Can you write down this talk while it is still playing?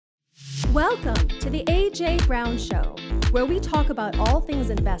Welcome to the AJ Brown Show, where we talk about all things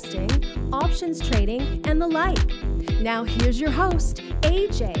investing, options trading, and the like. Now here's your host,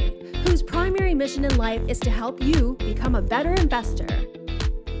 AJ, whose primary mission in life is to help you become a better investor.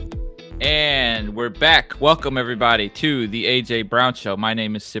 And we're back. Welcome, everybody, to the AJ Brown Show. My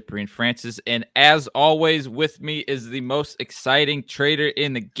name is Cyprian Francis, and as always, with me is the most exciting trader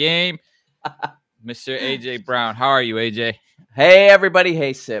in the game, Mr. AJ Brown. How are you, AJ? Hey, everybody.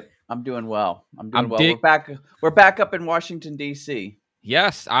 Hey, Cip. I'm doing well. We're back up in Washington, D.C.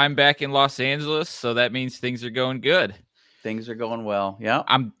 Yes, I'm back in Los Angeles, so that means things are going good. Things are going well. Yeah.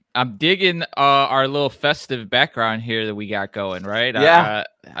 I'm digging our little festive background here that we got going, right? Yeah.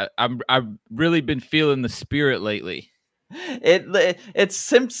 I've really been feeling the spirit lately. It's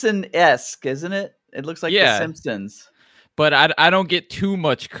Simpson-esque, isn't it? It looks like The Simpsons. But I don't get too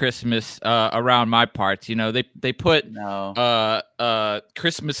much Christmas around my parts. You know, they put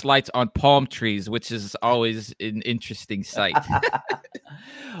Christmas lights on palm trees, which is always an interesting sight.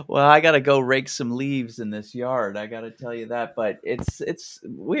 Well, I got to go rake some leaves in this yard. I got to tell you that. But it's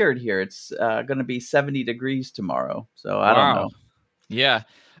weird here. It's going to be 70 degrees tomorrow. So I don't know. Yeah.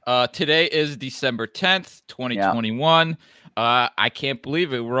 Today is December 10th, 2021. Yeah. I can't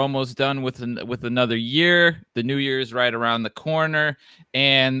believe it. We're almost done with another year. The new year is right around the corner,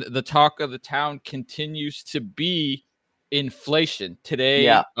 and the talk of the town continues to be inflation.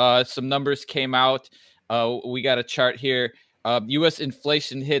 Today, some numbers came out. We got a chart here. U.S.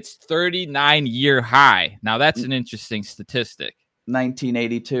 inflation hits 39-year high. Now, that's an interesting statistic.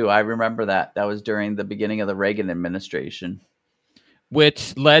 1982. I remember that. That was during the beginning of the Reagan administration.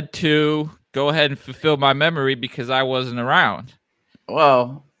 Which led to, go ahead and fulfill my memory because I wasn't around.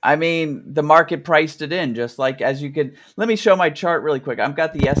 Well, I mean, the market priced it in, just like as you could. Let me show my chart really quick. I've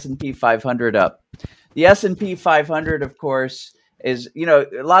got the S&P 500 up. The S&P 500, of course, is, a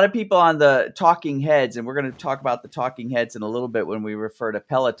lot of people on the talking heads, and we're going to talk about the talking heads in a little bit when we refer to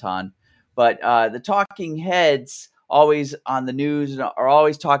Peloton. But the talking heads always on the news are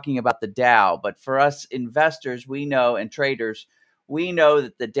always talking about the Dow. But for us investors, we know, and traders, we know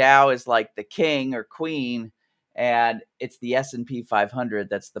that the Dow is like the king or queen, and it's the S&P 500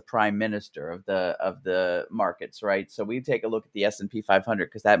 that's the prime minister of the markets, right? So we take a look at the S&P 500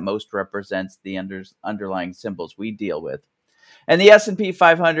 because that most represents the underlying symbols we deal with. And the S&P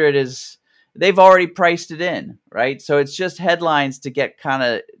 500 they've already priced it in, right? So it's just headlines to get kind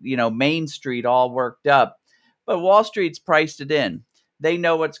of, Main Street all worked up. But Wall Street's priced it in. They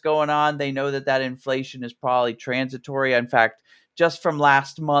know what's going on. They know that inflation is probably transitory. In fact, just from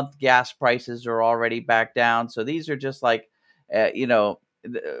last month, gas prices are already back down. So these are just like,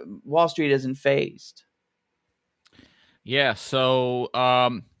 Wall Street isn't phased. Yeah. So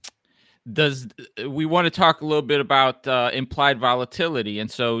we want to talk a little bit about implied volatility. And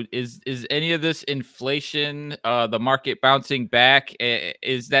so is any of this inflation, the market bouncing back,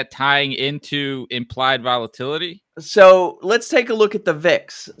 is that tying into implied volatility? So let's take a look at the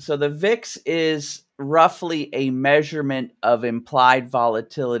VIX. So the VIX is roughly a measurement of implied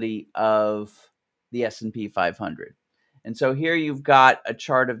volatility of the S&P 500. And so here you've got a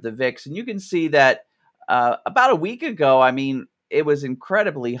chart of the VIX, and you can see that about a week ago, it was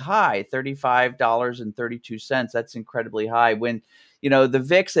incredibly high, $35.32. That's incredibly high. When, the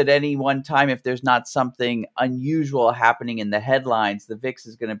VIX at any one time, if there's not something unusual happening in the headlines, the VIX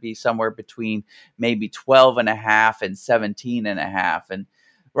is going to be somewhere between maybe 12.5 and 17.5. And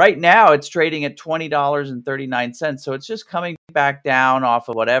right now it's trading at $20.39. So it's just coming back down off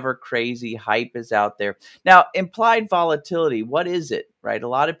of whatever crazy hype is out there. Now, implied volatility, what is it, right? A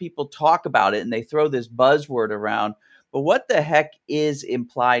lot of people talk about it and they throw this buzzword around. But what the heck is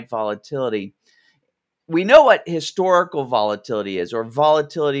implied volatility? We know what historical volatility is, or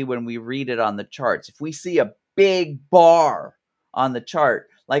volatility when we read it on the charts. If we see a big bar on the chart,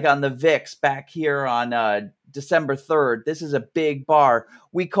 like on the VIX back here on December 3rd, this is a big bar.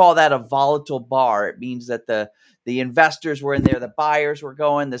 We call that a volatile bar. It means that the investors were in there, the buyers were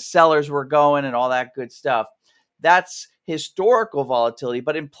going, the sellers were going, and all that good stuff. That's historical volatility,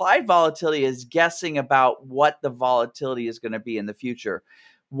 but implied volatility is guessing about what the volatility is going to be in the future.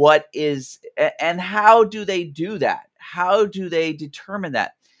 And how do they do that? How do they determine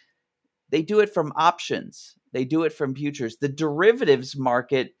that? They do it from options. They do it from futures. The derivatives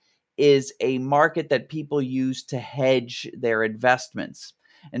market is a market that people use to hedge their investments.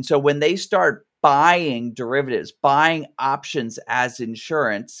 And so when they start buying derivatives, buying options as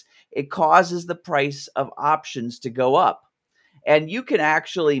insurance, it causes the price of options to go up. And you can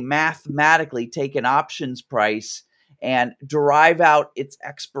actually mathematically take an options price and derive out its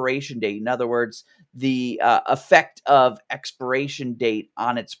expiration date. In other words, the effect of expiration date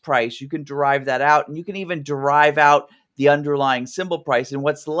on its price. You can derive that out, and you can even derive out the underlying symbol price. And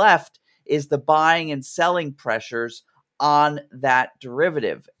what's left is the buying and selling pressures on that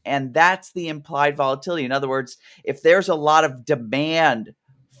derivative. And that's the implied volatility. In other words, if there's a lot of demand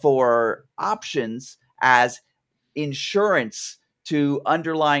for options as insurance to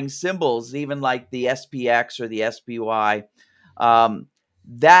underlying symbols, even like the SPX or the SPY,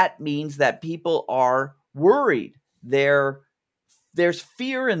 that means that people are worried. There's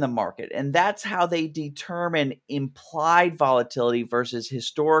fear in the market, and that's how they determine implied volatility versus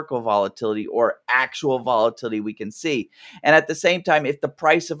historical volatility or actual volatility we can see. And at the same time, if the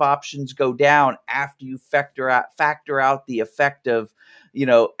price of options go down after you factor out the effect of,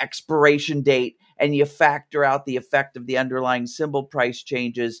 expiration date, and you factor out the effect of the underlying symbol price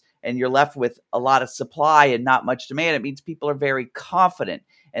changes, and you're left with a lot of supply and not much demand, it means people are very confident,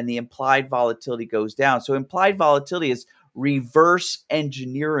 and the implied volatility goes down. So implied volatility is reverse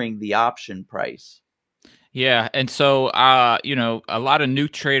engineering the option price. Yeah. And so, a lot of new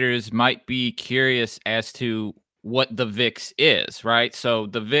traders might be curious as to what the VIX is, right? So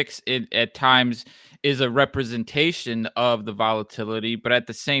the VIX at times is a representation of the volatility, but at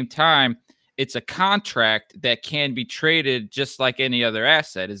the same time, it's a contract that can be traded just like any other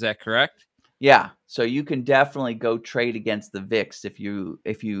asset. Is that correct? Yeah. So you can definitely go trade against the VIX if you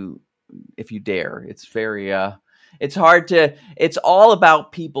dare. It's very it's all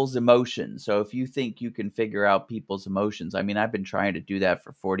about people's emotions. So if you think you can figure out people's emotions, I mean, I've been trying to do that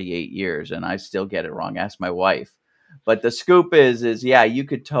for 48 years and I still get it wrong. Ask my wife. But the scoop is yeah, you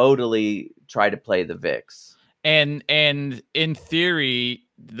could totally try to play the VIX. And in theory,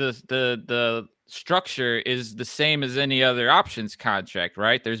 the structure is the same as any other options contract,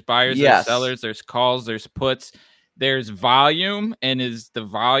 right? There's buyers, Yes. There's sellers, there's calls, there's puts, there's volume. And is the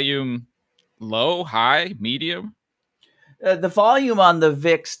volume low, high, medium? The volume on the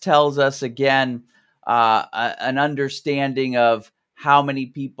VIX tells us, again, an understanding of how many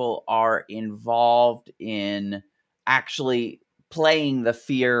people are involved in actually playing the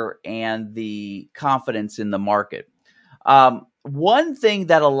fear and the confidence in the market. One thing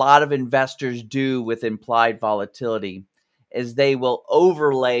that a lot of investors do with implied volatility is they will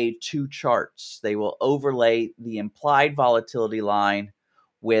overlay two charts. They will overlay the implied volatility line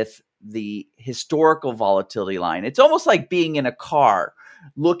with the historical volatility line. It's almost like being in a car.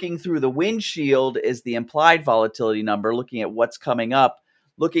 Looking through the windshield is the implied volatility number, looking at what's coming up.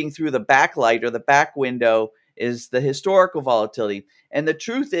 Looking through the backlight or the back window is the historical volatility. And the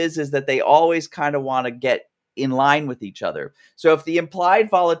truth is that they always kind of want to get in line with each other. So if the implied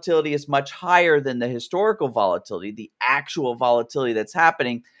volatility is much higher than the historical volatility, the actual volatility that's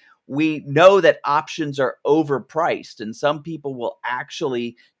happening, we know that options are overpriced, and some people will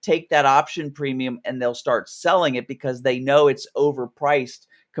actually take that option premium and they'll start selling it because they know it's overpriced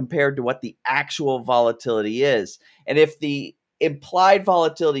compared to what the actual volatility is. And if the implied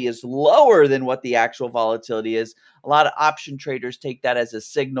volatility is lower than what the actual volatility is, a lot of option traders take that as a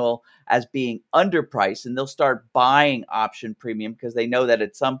signal as being underpriced, and they'll start buying option premium because they know that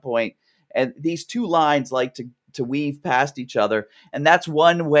at some point, and these two lines like to weave past each other. And that's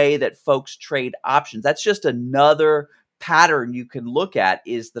one way that folks trade options. That's just another pattern you can look at,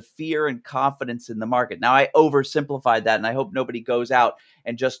 is the fear and confidence in the market. Now, I oversimplified that, and I hope nobody goes out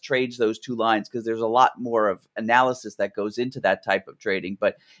and just trades those two lines, because there's a lot more of analysis that goes into that type of trading,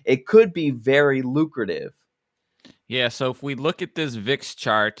 but it could be very lucrative. Yeah, so if we look at this VIX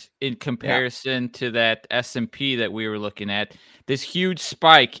chart in comparison to that S&P that we were looking at, this huge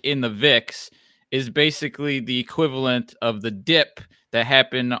spike in the VIX is basically the equivalent of the dip that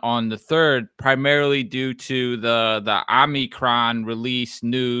happened on the 3rd, primarily due to the Omicron release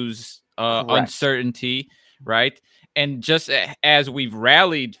news uncertainty, right? And just as we've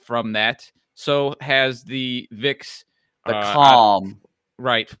rallied from that, so has the VIX calm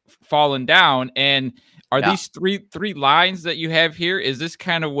fallen down. And are these three lines that you have here, is this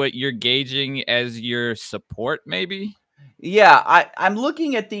kind of what you're gauging as your support maybe? Yeah, I'm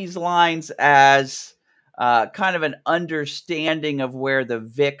looking at these lines as kind of an understanding of where the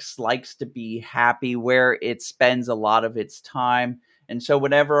VIX likes to be happy, where it spends a lot of its time. And so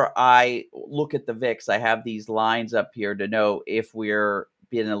whenever I look at the VIX, I have these lines up here to know if we're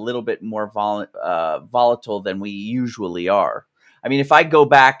being a little bit more volatile than we usually are. I mean, if I go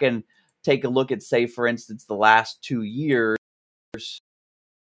back and take a look at, say, for instance, the last 2 years,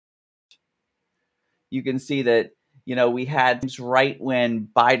 you can see that, we had right when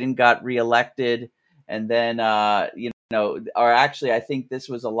Biden got reelected, and then, or actually, I think this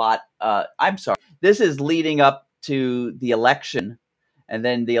was a lot. I'm sorry. This is leading up to the election, and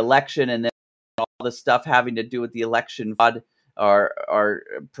then the election, and then all the stuff having to do with the election fraud or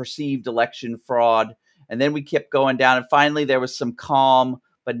perceived election fraud. And then we kept going down, and finally there was some calm,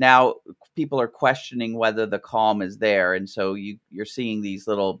 but now people are questioning whether the calm is there. And so you're seeing these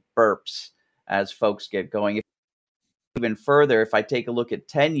little burps as folks get going. Even further, if I take a look at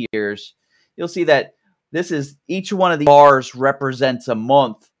 10 years, you'll see that each one of the bars represents a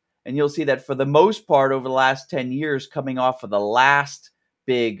month. And you'll see that for the most part over the last 10 years, coming off of the last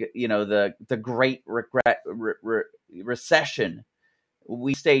big, the great recession,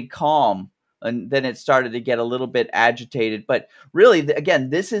 we stayed calm. And then it started to get a little bit agitated. But really, again,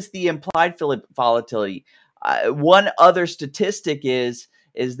 this is the implied volatility. One other statistic is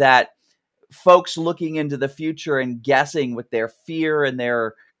that folks looking into the future and guessing with their fear and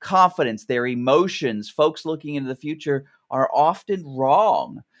their confidence, their emotions, folks looking into the future are often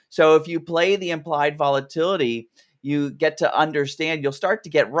wrong. So if you play the implied volatility, you get to understand, you'll start to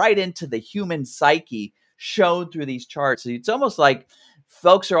get right into the human psyche shown through these charts. So it's almost like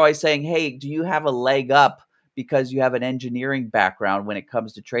folks are always saying, hey, do you have a leg up because you have an engineering background when it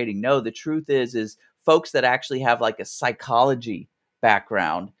comes to trading? No, the truth is folks that actually have like a psychology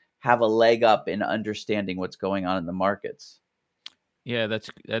background have a leg up in understanding what's going on in the markets. Yeah, that's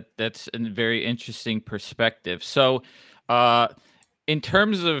a very interesting perspective. So, in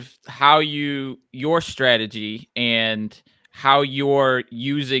terms of how your strategy and how you're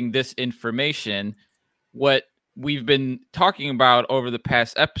using this information, what we've been talking about over the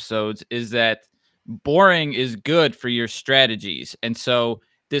past episodes is that boring is good for your strategies. And so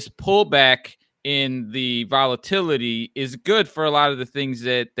this pullback in the volatility is good for a lot of the things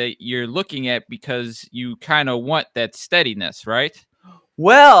that you're looking at, because you kind of want that steadiness, right?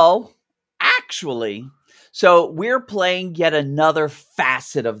 Well, actually, so we're playing yet another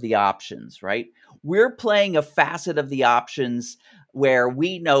facet of the options, right? We're playing a facet of the options where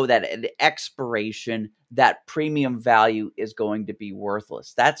we know that at expiration, that premium value is going to be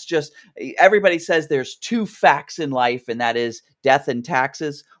worthless. That's just, everybody says there's two facts in life, and that is death and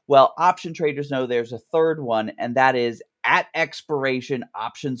taxes. Well, option traders know there's a third one, and that is at expiration,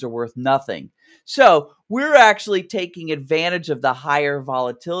 options are worth nothing. So we're actually taking advantage of the higher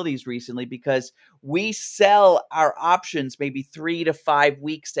volatilities recently because we sell our options maybe 3 to 5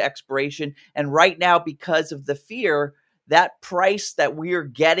 weeks to expiration. And right now, because of the fear, that price that we're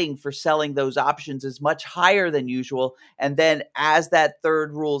getting for selling those options is much higher than usual. And then, as that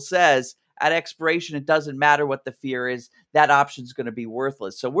third rule says, at expiration, it doesn't matter what the fear is, that option is going to be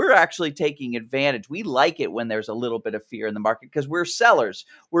worthless. So we're actually taking advantage. We like it when there's a little bit of fear in the market because we're sellers.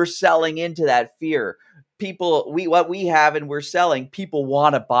 We're selling into that fear. What we have and we're selling, people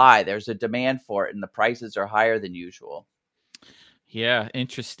want to buy. There's a demand for it, and the prices are higher than usual. Yeah,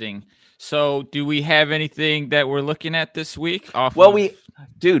 interesting. So do we have anything that we're looking at this week?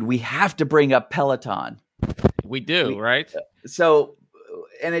 We have to bring up Peloton. We do, right? So,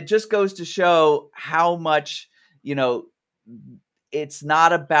 and it just goes to show how much, it's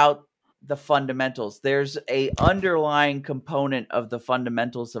not about the fundamentals. There's a underlying component of the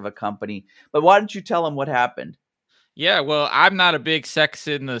fundamentals of a company. But why don't you tell them what happened? Yeah, well, I'm not a big Sex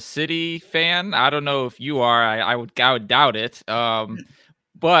in the City fan. I don't know if you are. I would doubt it.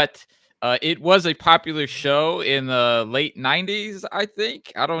 But it was a popular show in the late 90s, I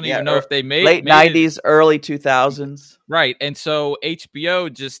think. I don't even know if they made late 90s, early 2000s. Right. And so HBO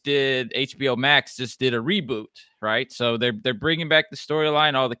Max just did a reboot, right? So they're bringing back the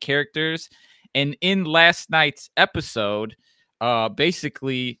storyline, all the characters. And in last night's episode,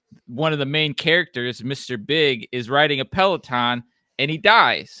 basically one of the main characters, Mr. Big, is riding a Peloton and he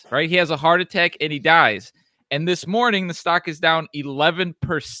dies, right? He has a heart attack and he dies. And this morning, the stock is down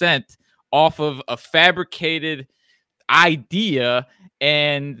 11% off of a fabricated idea.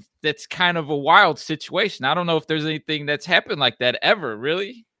 And that's kind of a wild situation. I don't know if there's anything that's happened like that ever,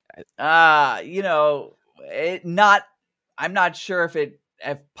 really. I'm not sure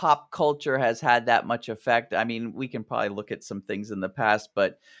if pop culture has had that much effect. I mean, we can probably look at some things in the past,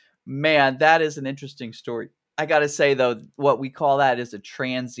 but man, that is an interesting story. I got to say, though, what we call that is a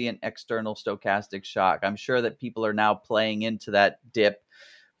transient external stochastic shock. I'm sure that people are now playing into that dip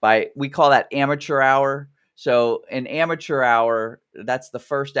we call that amateur hour. So an amateur hour, that's the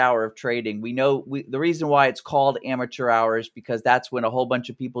first hour of trading. We know the reason why it's called amateur hour is because that's when a whole bunch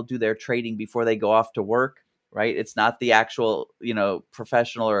of people do their trading before they go off to work, right? It's not the actual,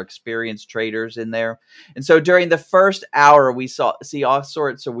 professional or experienced traders in there. And so during the first hour, we see all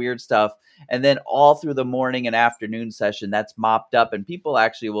sorts of weird stuff. And then all through the morning and afternoon session, that's mopped up and people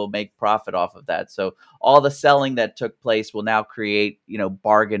actually will make profit off of that. So all the selling that took place will now create,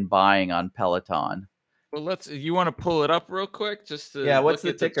 bargain buying on Peloton. Well, you want to pull it up real quick just to What's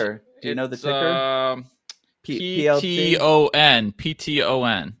look the at ticker? Do you know the it's ticker? PLT.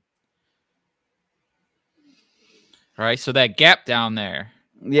 PTON. All right, so that gap down there.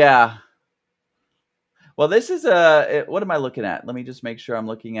 Yeah. Well, this is what am I looking at? Let me just make sure I'm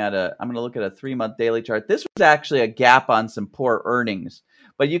going to look at a 3-month daily chart. This was actually a gap on some poor earnings,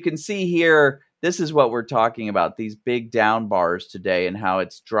 but you can see here, this is what we're talking about, these big down bars today and how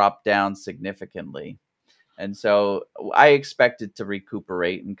it's dropped down significantly. And so I expect it to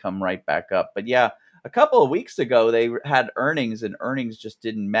recuperate and come right back up. But yeah, a couple of weeks ago, they had earnings and earnings just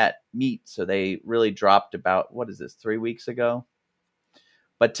didn't meet. So they really dropped about, 3 weeks ago?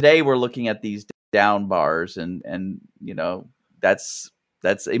 But today we're looking at these down bars and that's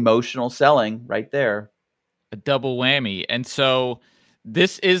emotional selling right there. A double whammy. And so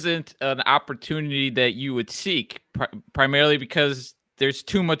this isn't an opportunity that you would seek primarily because there's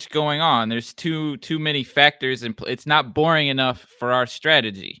too much going on. There's too many factors and it's not boring enough for our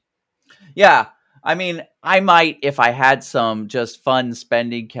strategy. Yeah. I mean, I might, if I had some just fun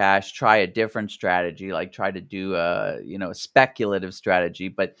spending cash, try a different strategy, like try to do a speculative strategy.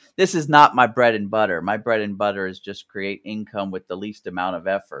 But this is not my bread and butter. My bread and butter is just create income with the least amount of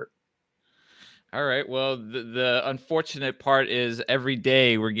effort. All right. Well, the unfortunate part is every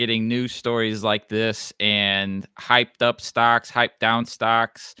day we're getting news stories like this and hyped up stocks, hyped down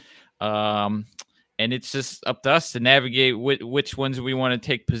stocks. And it's just up to us to navigate which ones we want to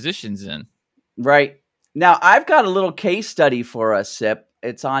take positions in. Right. Now, I've got a little case study for us, Sip.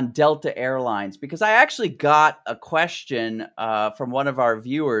 It's on Delta Airlines because I actually got a question from one of our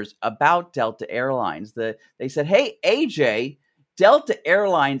viewers about Delta Airlines. They said, hey, AJ, Delta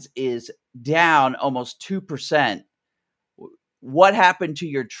Airlines is down almost 2%. What happened to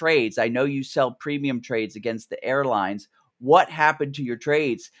your trades? I know you sell premium trades against the airlines. What happened to your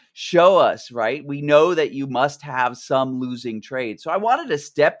trades? Show us, right? We know that you must have some losing trades. So I wanted to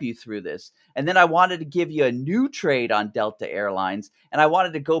step you through this. And then I wanted to give you a new trade on Delta Airlines. And I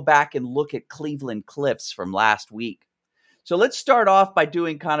wanted to go back and look at Cleveland Cliffs from last week. So let's start off by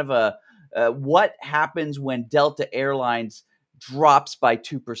doing kind of a what happens when Delta Airlines drops by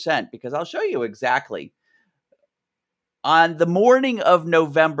 2%, because I'll show you exactly. On the morning of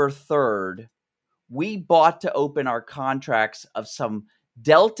November 3rd, we bought to open our contracts of some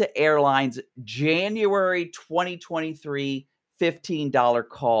Delta Airlines January 2023 $15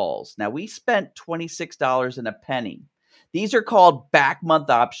 calls. Now, we spent $26 and a penny. These are called back month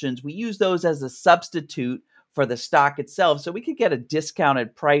options. We use those as a substitute for the stock itself so we could get a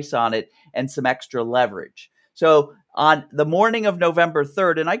discounted price on it and some extra leverage. So on the morning of November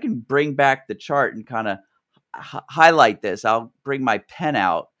 3rd, and I can bring back the chart and kind of highlight this. I'll bring my pen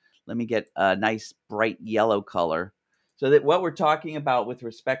out. Let me get a nice bright yellow color. So that what we're talking about with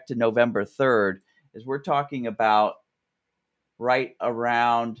respect to November 3rd is we're talking about right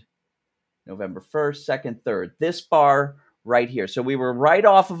around November 1st, 2nd, 3rd. This bar right here. So we were right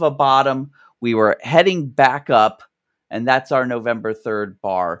off of a bottom. We were heading back up, and that's our November 3rd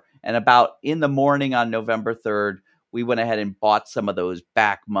bar. And about in the morning on November 3rd, we went ahead and bought some of those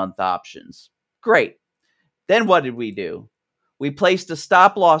back month options. Great. Then what did we do? We placed a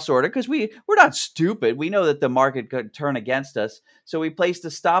stop loss order because we're not stupid. We know that the market could turn against us. So we placed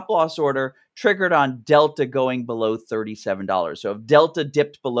a stop loss order triggered on Delta going below $37. So if Delta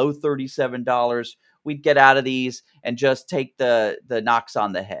dipped below $37, we'd get out of these and just take the knocks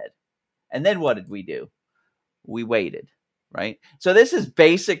on the head. And then what did we do? We waited, right? So this is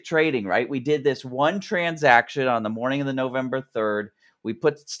basic trading, right? We did this one transaction on the morning of the November 3rd. We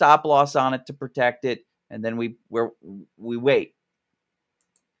put stop loss on it to protect it. And then we wait.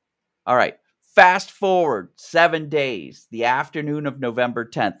 All right. Fast forward 7 days, the afternoon of November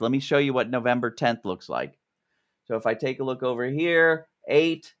 10th. Let me show you what November 10th looks like. So if I take a look over here,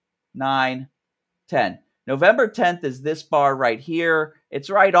 8, 9, 10. November 10th is this bar right here. It's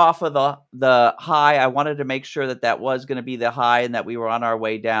right off of the high. I wanted to make sure that was going to be the high and that we were on our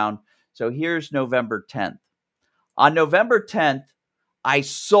way down. So here's November 10th. On November 10th, I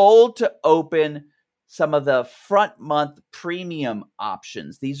sold to open some of the front month premium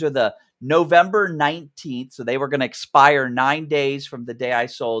options. These are the November 19th. So they were going to expire 9 days from the day I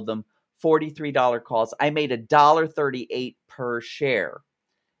sold them. $43 calls. I made $1.38 per share.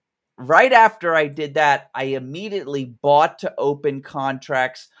 Right after I did that, I immediately bought to open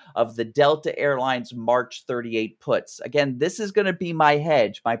contracts of the Delta Airlines March 38 puts. Again, this is going to be my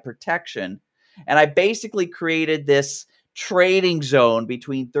hedge, my protection. And I basically created this trading zone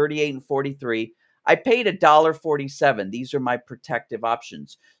between 38 and 43. I paid $1.47. These are my protective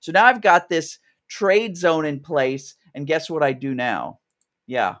options. So now I've got this trade zone in place. And guess what I do now?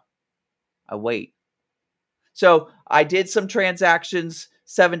 Yeah, I wait. So I did some transactions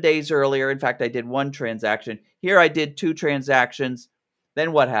 7 days earlier. In fact, I did one transaction. Here I did 2 transactions.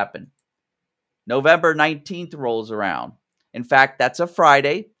 Then what happened? November 19th rolls around. In fact, that's a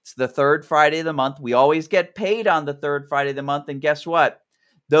Friday. It's the third Friday of the month. We always get paid on the third Friday of the month. And guess what?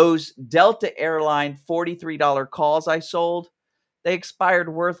 Those Delta Airline $43 calls I sold, they expired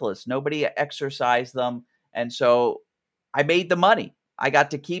worthless. Nobody exercised them. And so I made the money. I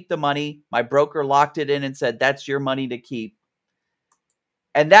got to keep the money. My broker locked it in and said, that's your money to keep.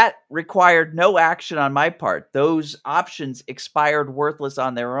 And that required no action on my part. Those options expired worthless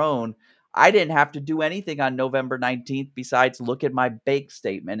on their own. I didn't have to do anything on November 19th besides look at my bank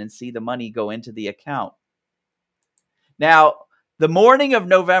statement and see the money go into the account. Now, the morning of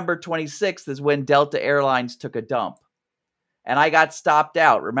November 26th is when Delta Airlines took a dump. And I got stopped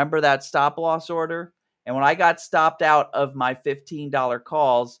out. Remember that stop loss order? And when I got stopped out of my $15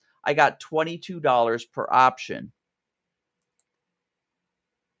 calls, I got $22 per option.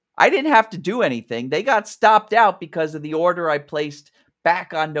 I didn't have to do anything. They got stopped out because of the order I placed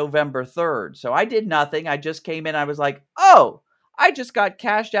back on November 3rd. So I did nothing. I just came in. I was like, oh, I just got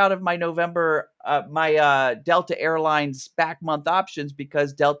cashed out of my Delta Airlines back month options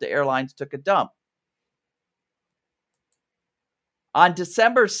because Delta Airlines took a dump. On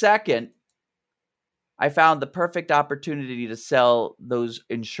December 2nd, I found the perfect opportunity to sell those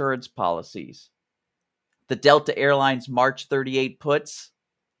insurance policies. The Delta Airlines March 38 puts,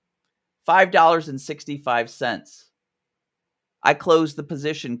 $5.65. I closed the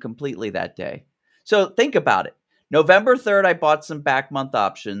position completely that day. So think about it. November 3rd, I bought some back month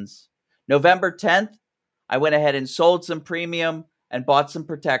options. November 10th, I went ahead and sold some premium and bought some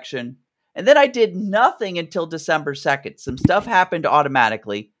protection. And then I did nothing until December 2nd. Some stuff happened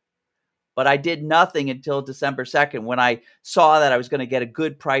automatically, but I did nothing until December 2nd when I saw that I was going to get a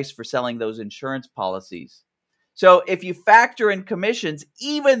good price for selling those insurance policies. So if you factor in commissions,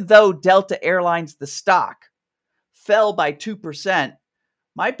 even though Delta Airlines, the stock, fell by 2%,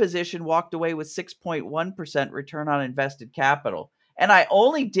 my position walked away with 6.1% return on invested capital. And I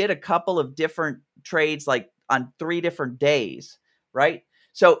only did a couple of different trades, like on 3 different days, right?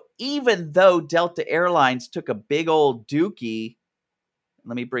 So even though Delta Airlines took a big old dookie,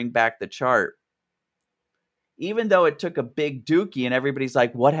 let me bring back the chart. Even though it took a big dookie and everybody's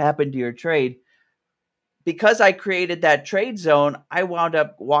like, what happened to your trade? Because I created that trade zone, I wound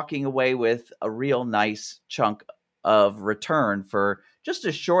up walking away with a real nice chunk of return for just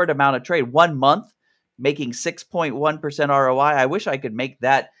a short amount of trade. 1 month, making 6.1% ROI. I wish I could make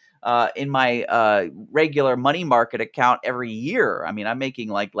that in my regular money market account every year. I mean, I'm making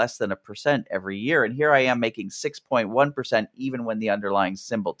like less than 1% every year. And here I am making 6.1% even when the underlying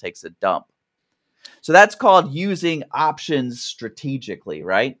symbol takes a dump. So that's called using options strategically,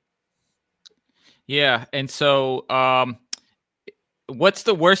 right? Yeah. And so what's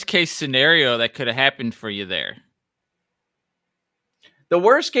the worst case scenario that could have happened for you there? The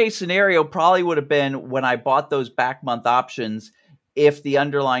worst case scenario probably would have been when I bought those back month options if the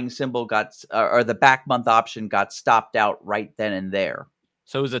underlying symbol or the back month option got stopped out right then and there.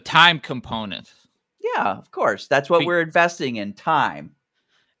 So it was a time component. Yeah, of course. That's what we're investing in, time.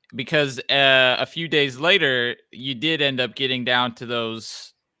 Because a few days later, you did end up getting down to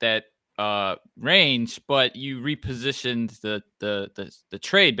that range, but you repositioned the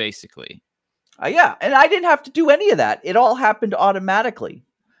trade basically. Yeah, and I didn't have to do any of that. It all happened automatically.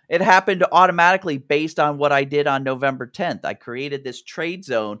 It happened automatically based on what I did on November 10th. I created this trade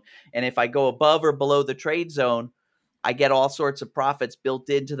zone, and if I go above or below the trade zone, I get all sorts of profits built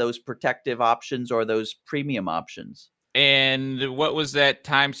into those protective options or those premium options. And what was that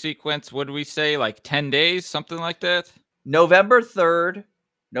time sequence? What did we say? Like 10 days, something like that? November 3rd,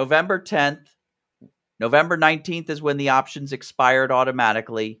 November 10th, November 19th is when the options expired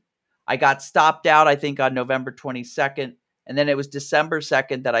automatically. I got stopped out, I think, on November 22nd, and then it was December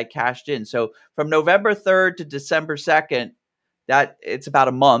 2nd that I cashed in. So from November 3rd to December 2nd, it's about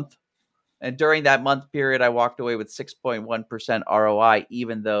a month. And during that month period, I walked away with 6.1% ROI,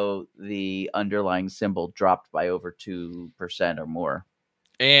 even though the underlying symbol dropped by over 2% or more.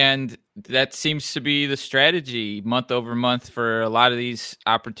 And that seems to be the strategy month over month for a lot of these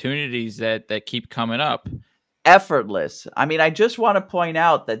opportunities that keep coming up. Effortless. I mean, I just want to point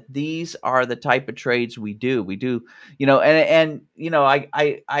out that these are the type of trades we do. We do, I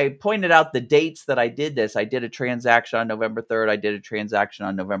pointed out the dates that I did this. I did a transaction on November 3rd. I did a transaction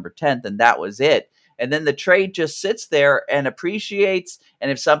on November 10th, and that was it. And then the trade just sits there and appreciates. And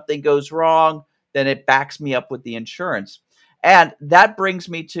if something goes wrong, then it backs me up with the insurance. And that brings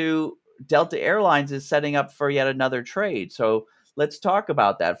me to Delta Airlines is setting up for yet another trade. So let's talk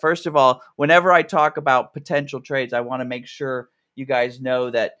about that. First of all, whenever I talk about potential trades, I want to make sure you guys know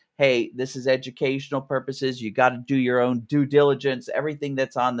that, hey, this is educational purposes. You got to do your own due diligence. Everything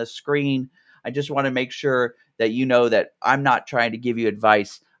that's on the screen, I just want to make sure that you know that I'm not trying to give you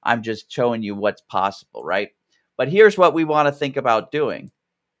advice. I'm just showing you what's possible, right? But here's what we want to think about doing.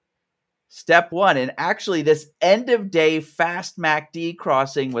 Step one, and actually this end of day fast MACD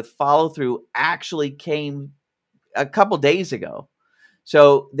crossing with follow through actually came a couple days ago.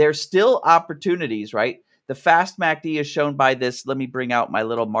 So there's still opportunities, right? The fast MACD is shown by this. Let me bring out my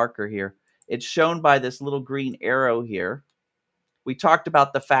little marker here. It's shown by this little green arrow here. We talked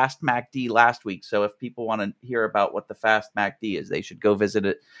about the fast MACD last week. So if people want to hear about what the fast MACD is, they should go visit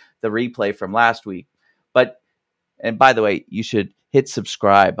the replay from last week. And by the way, you should hit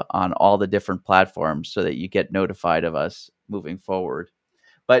subscribe on all the different platforms so that you get notified of us moving forward.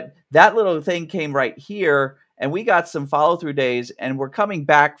 But that little thing came right here, and we got some follow-through days, and we're coming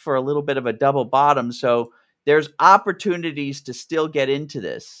back for a little bit of a double bottom. So there's opportunities to still get into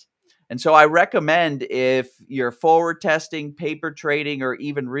this. And so I recommend, if you're forward testing, paper trading, or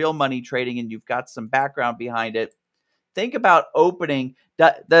even real money trading, and you've got some background behind it, think about opening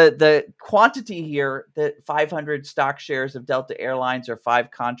the quantity here, the 500 stock shares of Delta Airlines or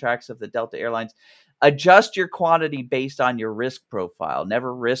 5 contracts of the Delta Airlines. Adjust your quantity based on your risk profile.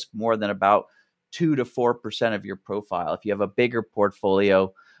 Never risk more than about 2 to 4% of your profile. If you have a bigger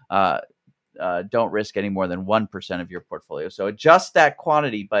portfolio, don't risk any more than 1% of your portfolio. So adjust that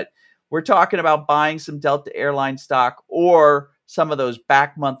quantity. But we're talking about buying some Delta Airlines stock or some of those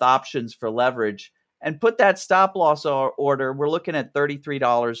back month options for leverage, and put that stop loss order. We're looking at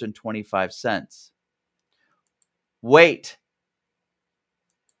 $33.25. Wait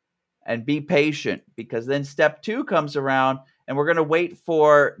and be patient, because then step 2 comes around and we're going to wait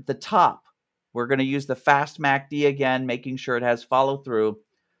for the top. We're going to use the fast MACD again, making sure it has follow through.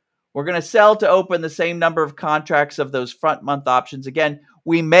 We're going to sell to open the same number of contracts of those front month options. Again,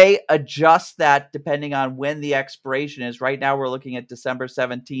 we may adjust that depending on when the expiration is. Right now, we're looking at December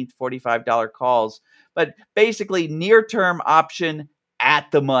 17th, $45 calls. But basically, near-term option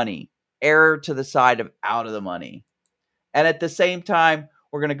at the money, error to the side of out of the money. And at the same time,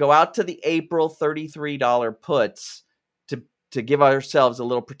 we're going to go out to the April $33 puts to give ourselves a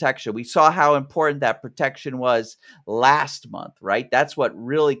little protection. We saw how important that protection was last month, right? That's what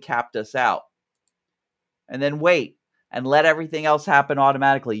really capped us out. And then wait and let everything else happen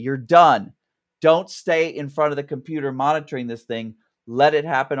automatically. You're done. Don't stay in front of the computer monitoring this thing. Let it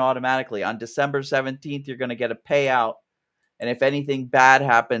happen automatically. On December 17th, you're going to get a payout. And if anything bad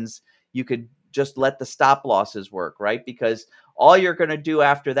happens, you could just let the stop losses work, right? Because all you're going to do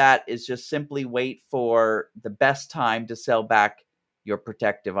after that is just simply wait for the best time to sell back your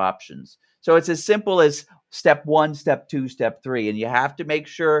protective options. So it's as simple as step 1, step 2, step 3. And you have to make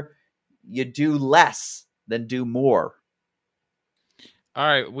sure you do less than do more. All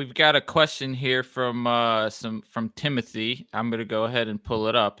right, we've got a question here from Timothy. I'm going to go ahead and pull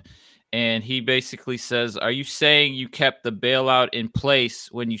it up. And he basically says, are you saying you kept the bailout in place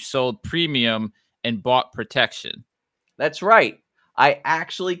when you sold premium and bought protection? That's right. I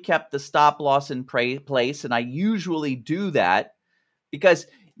actually kept the stop loss in place, and I usually do that because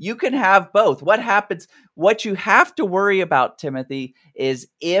you can have both. What you have to worry about, Timothy, is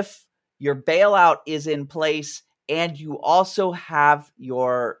if your bailout is in place and you also have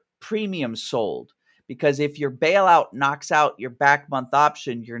your premium sold. Because if your bailout knocks out your back month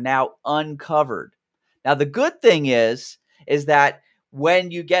option, you're now uncovered. Now, the good thing is that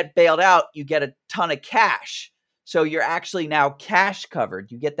when you get bailed out, you get a ton of cash. So you're actually now cash covered.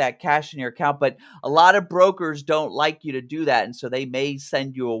 You get that cash in your account, but a lot of brokers don't like you to do that. And so they may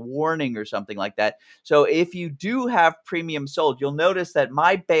send you a warning or something like that. So if you do have premium sold, you'll notice that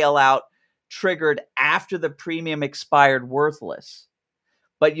my bailout triggered after the premium expired worthless.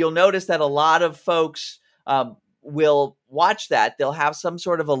 But you'll notice that a lot of folks will watch that. They'll have some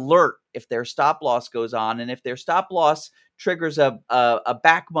sort of alert if their stop loss goes on. And if their stop loss triggers a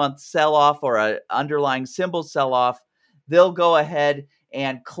back month sell-off or an underlying symbol sell-off, they'll go ahead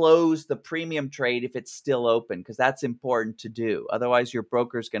and close the premium trade if it's still open, because that's important to do. Otherwise, your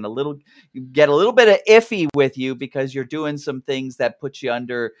broker's going to get a little bit of iffy with you because you're doing some things that put you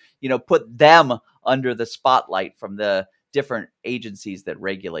under, put them under the spotlight from the different agencies that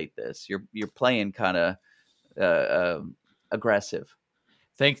regulate this. You're playing kind of aggressive.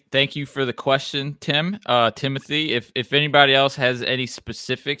 Thank you for the question, Timothy. If anybody else has any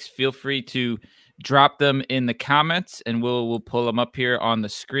specifics, feel free to drop them in the comments, and we'll pull them up here on the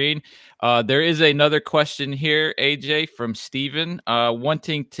screen. There is another question here, AJ, from Steven,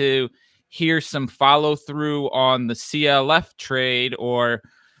 wanting to hear some follow through on the CLF trade or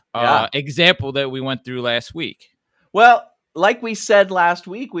example that we went through last week? Well, like we said last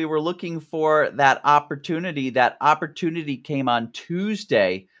week, we were looking for that opportunity. That opportunity came on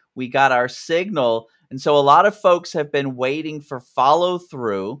Tuesday. We got our signal. And so a lot of folks have been waiting for follow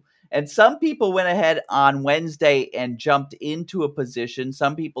through. And some people went ahead on Wednesday and jumped into a position.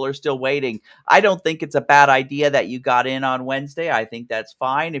 Some people are still waiting. I don't think it's a bad idea that you got in on Wednesday. I think that's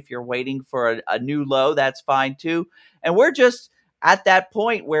fine. If you're waiting for a new low, that's fine too. And we're just at that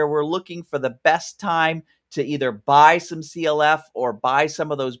point where we're looking for the best time to either buy some CLF or buy some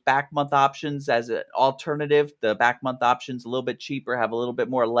of those back month options as an alternative. The back month options a little bit cheaper, have a little bit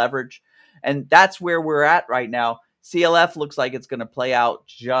more leverage. And that's where we're at right now. CLF looks like it's going to play out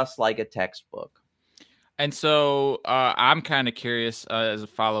just like a textbook. And so I'm kind of curious as a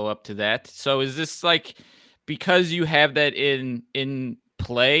follow-up to that. So is this like, because you have that in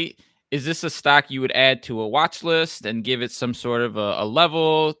play, is this a stock you would add to a watch list and give it some sort of a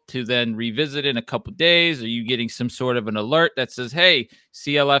level to then revisit in a couple days? Are you getting some sort of an alert that says, hey,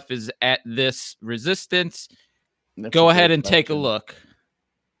 CLF is at this resistance? Go ahead and take a look.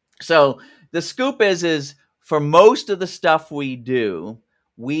 So the scoop is for most of the stuff we do,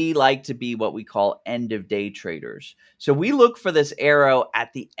 we like to be what we call end of day traders. So we look for this arrow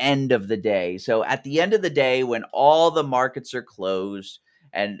at the end of the day. So at the end of the day, when all the markets are closed,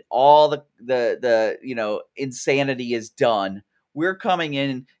 and all the insanity is done, we're coming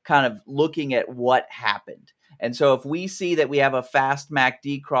in kind of looking at what happened. And so if we see that we have a fast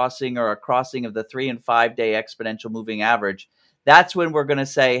MACD crossing or a crossing of the 3 and 5 day exponential moving average, that's when we're going to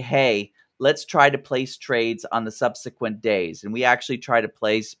say, hey, let's try to place trades on the subsequent days. And we actually try to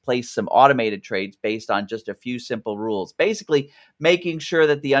place some automated trades based on just a few simple rules, basically making sure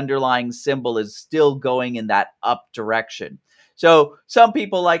that the underlying symbol is still going in that up direction. So some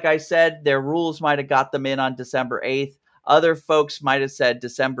people, like I said, their rules might have got them in on December 8th. Other folks might have said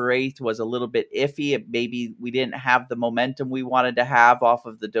December 8th was a little bit iffy. Maybe we didn't have the momentum we wanted to have off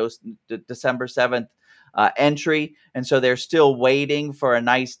of the December 7th entry. And so they're still waiting for a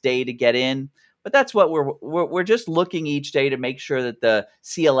nice day to get in. But that's what we're just looking each day to make sure that the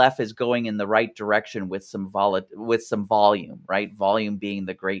CLF is going in the right direction with some volume, right? Volume being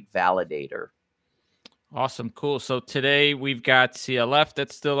the great validator. Awesome. Cool. So today we've got CLF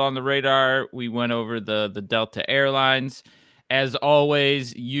that's still on the radar. We went over the Delta Airlines. As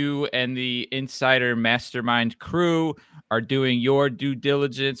always, you and the Insider Mastermind crew are doing your due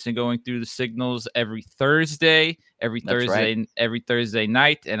diligence and going through the signals every Thursday, every Thursday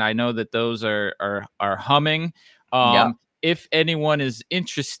night. And I know that those are humming. If anyone is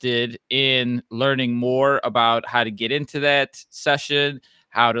interested in learning more about how to get into that session,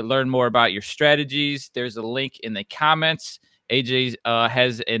 how to learn more about your strategies, there's a link in the comments. AJ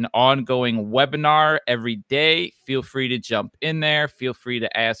has an ongoing webinar every day. Feel free to jump in there. Feel free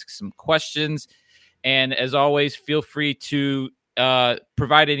to ask some questions. And as always, feel free to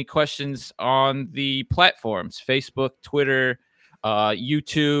provide any questions on the platforms, Facebook, Twitter,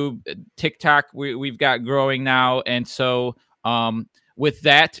 YouTube, TikTok. We've got growing now. And so with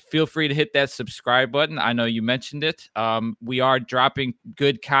that, feel free to hit that subscribe button. I know you mentioned it. We are dropping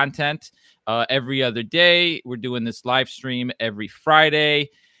good content every other day. We're doing this live stream every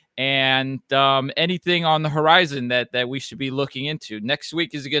Friday. And anything on the horizon that we should be looking into. Next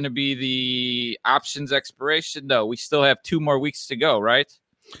week is going to be the options expiration. No, we still have 2 more weeks to go, right?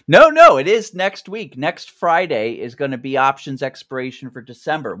 No, it is next week. Next Friday is going to be options expiration for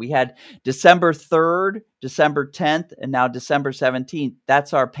December. We had December 3rd, December 10th, and now December 17th.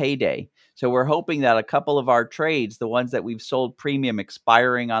 That's our payday. So we're hoping that a couple of our trades, the ones that we've sold premium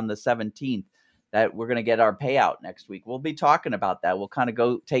expiring on the 17th, that we're going to get our payout next week. We'll be talking about that. We'll kind of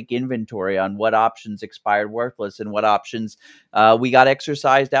go take inventory on what options expired worthless and what options we got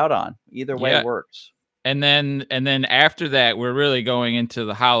exercised out on. Either way works. And then after that, we're really going into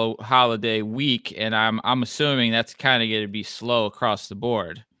the holiday week, and I'm assuming that's kind of going to be slow across the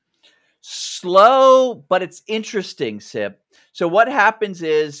board. Slow, but it's interesting, Sip. So what happens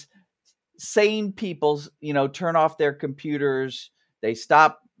is sane people, turn off their computers, they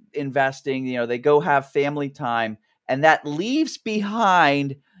stop investing, they go have family time, and that leaves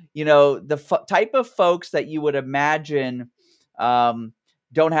behind, the type of folks that you would imagine don't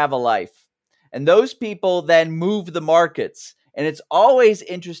have a life. And those people then move the markets. And it's always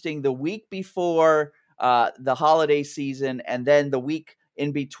interesting the week before the holiday season and then the week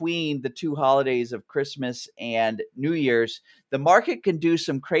in between the 2 holidays of Christmas and New Year's, the market can do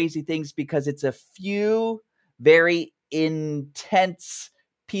some crazy things because it's a few very intense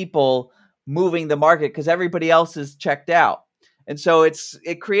people moving the market because everybody else is checked out. And so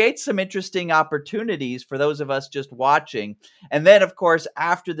it creates some interesting opportunities for those of us just watching. And then, of course,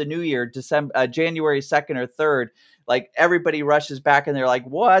 after the new year, January 2nd or 3rd, like everybody rushes back and they're like,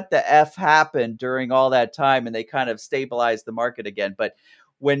 what the F happened during all that time? And they kind of stabilize the market again. But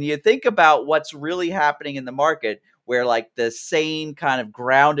when you think about what's really happening in the market, where like the sane kind of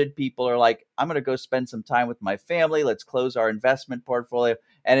grounded people are like, I'm going to go spend some time with my family. Let's close our investment portfolio.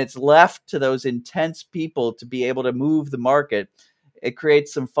 And it's left to those intense people to be able to move the market. It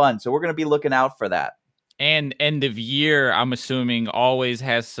creates some fun. So we're going to be looking out for that. And end of year, I'm assuming, always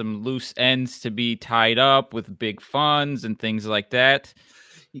has some loose ends to be tied up with big funds and things like that.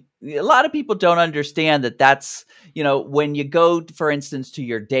 A lot of people don't understand that that's, when you go, for instance, to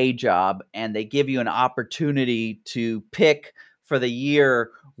your day job and they give you an opportunity to pick for the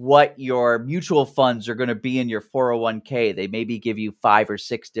year what your mutual funds are going to be in your 401k. They maybe give you 5 or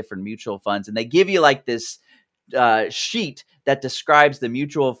 6 different mutual funds, and they give you like this sheet that describes the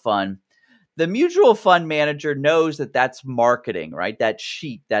mutual fund. The mutual fund manager knows that that's marketing, right? That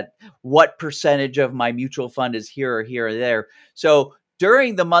sheet, that what percentage of my mutual fund is here or here or there. So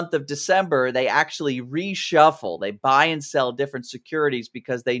during the month of December, they actually reshuffle. They buy and sell different securities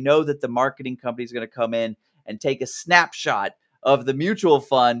because they know that the marketing company is going to come in and take a snapshot of the mutual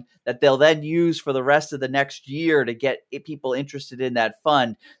fund that they'll then use for the rest of the next year to get people interested in that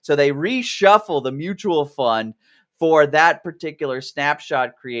fund. So they reshuffle the mutual fund for that particular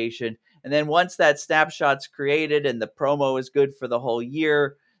snapshot creation. And then once that snapshot's created and the promo is good for the whole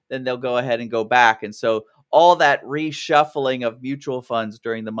year, then they'll go ahead and go back. And so all that reshuffling of mutual funds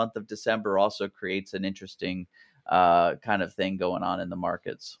during the month of December also creates an interesting kind of thing going on in the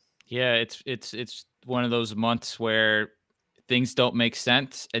markets. Yeah, it's one of those months where things don't make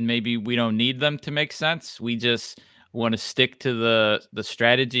sense, and maybe we don't need them to make sense. We just want to stick to the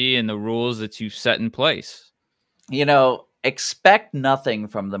strategy and the rules that you've set in place. Expect nothing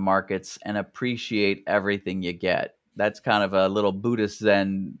from the markets and appreciate everything you get. That's kind of a little Buddhist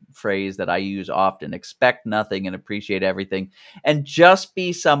Zen phrase that I use often. Expect nothing and appreciate everything. And just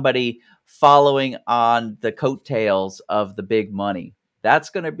be somebody following on the coattails of the big money.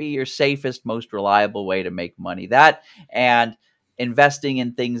 That's going to be your safest, most reliable way to make money. That and investing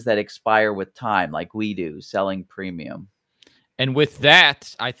in things that expire with time, like we do, selling premium. And with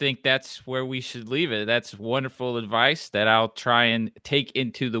that, I think that's where we should leave it. That's wonderful advice that I'll try and take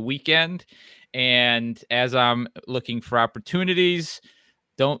into the weekend. And as I'm looking for opportunities,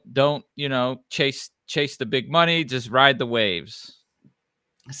 don't chase the big money. Just ride the waves.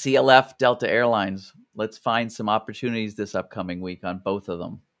 CLF, Delta Airlines. Let's find some opportunities this upcoming week on both of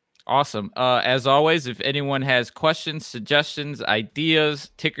them. Awesome. As always, if anyone has questions, suggestions,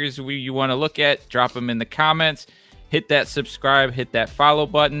 ideas, tickers you want to look at, drop them in the comments. Hit that subscribe, hit that follow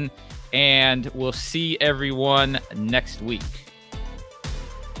button, and we'll see everyone next week.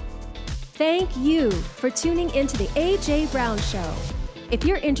 Thank you for tuning into the AJ Brown Show. If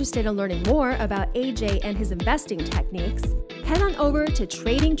you're interested in learning more about AJ and his investing techniques, head on over to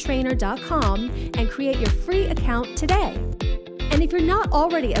tradingtrainer.com and create your free account today. And if you're not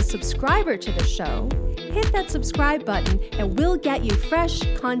already a subscriber to the show, hit that subscribe button and we'll get you fresh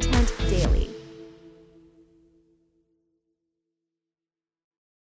content daily.